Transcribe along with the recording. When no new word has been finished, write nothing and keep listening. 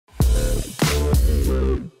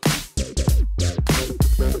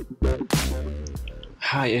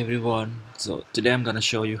Hi everyone, so today I'm gonna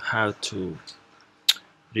show you how to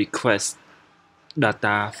request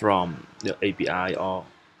data from the API or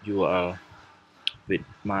URL with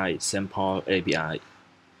my sample API.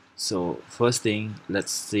 So first thing,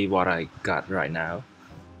 let's see what I got right now.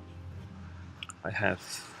 I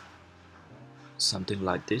have something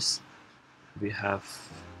like this. We have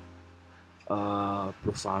a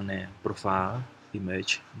profile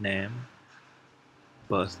image name,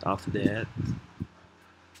 birth of that,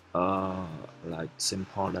 like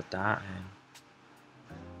simple data, and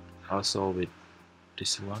also with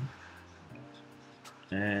this one,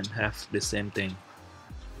 and have the same thing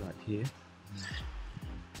right here.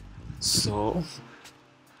 So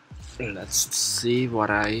let's see what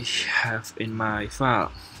I have in my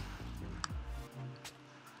file.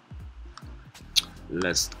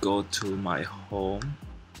 Let's go to my home,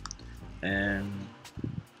 and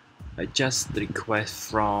I just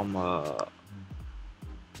request from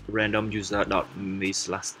random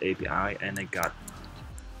user.me/API, and I got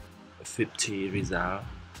 50 result.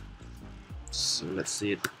 So let's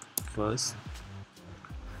see it first.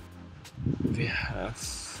 We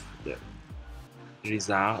have the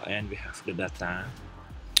result and we have the data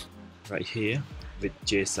right here with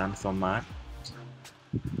JSON format,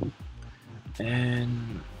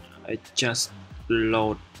 and I just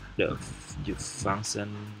load the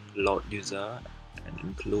function load user and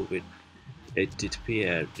include with HTTP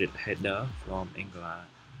header from Angular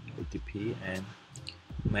HTTP and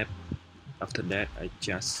map. After that, I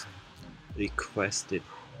just request it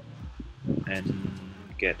and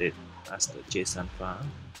get it as the JSON file.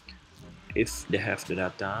 If they have the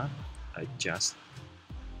data, I just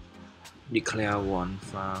declare one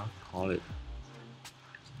file, call it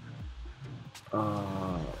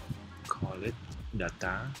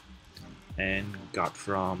data, and got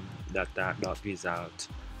from data.result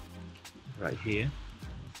right here.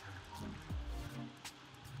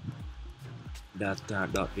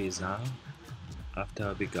 Data.result.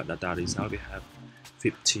 After we got data result, we have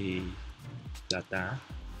 50 data.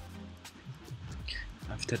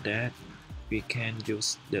 After that, we can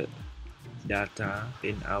use the data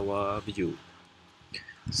in our view.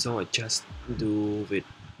 So I just do with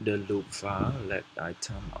the loop file let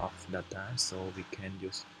item of data, so we can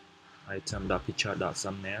use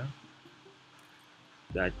item.picture.thumbnail,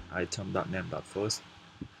 that item.name.first,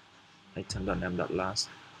 item.name.last,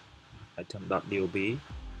 item.dob,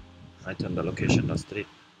 item.location.street,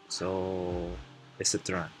 so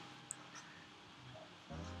etc.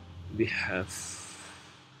 We have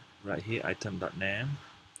right here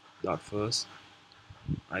item.name.first,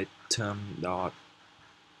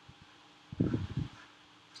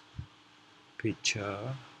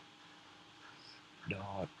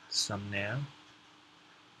 item.picture.thumbnail.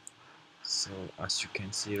 So as you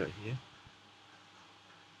can see right here.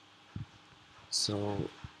 So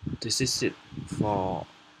this is it for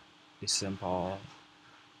the sample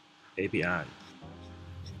API.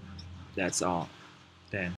 That's all. Then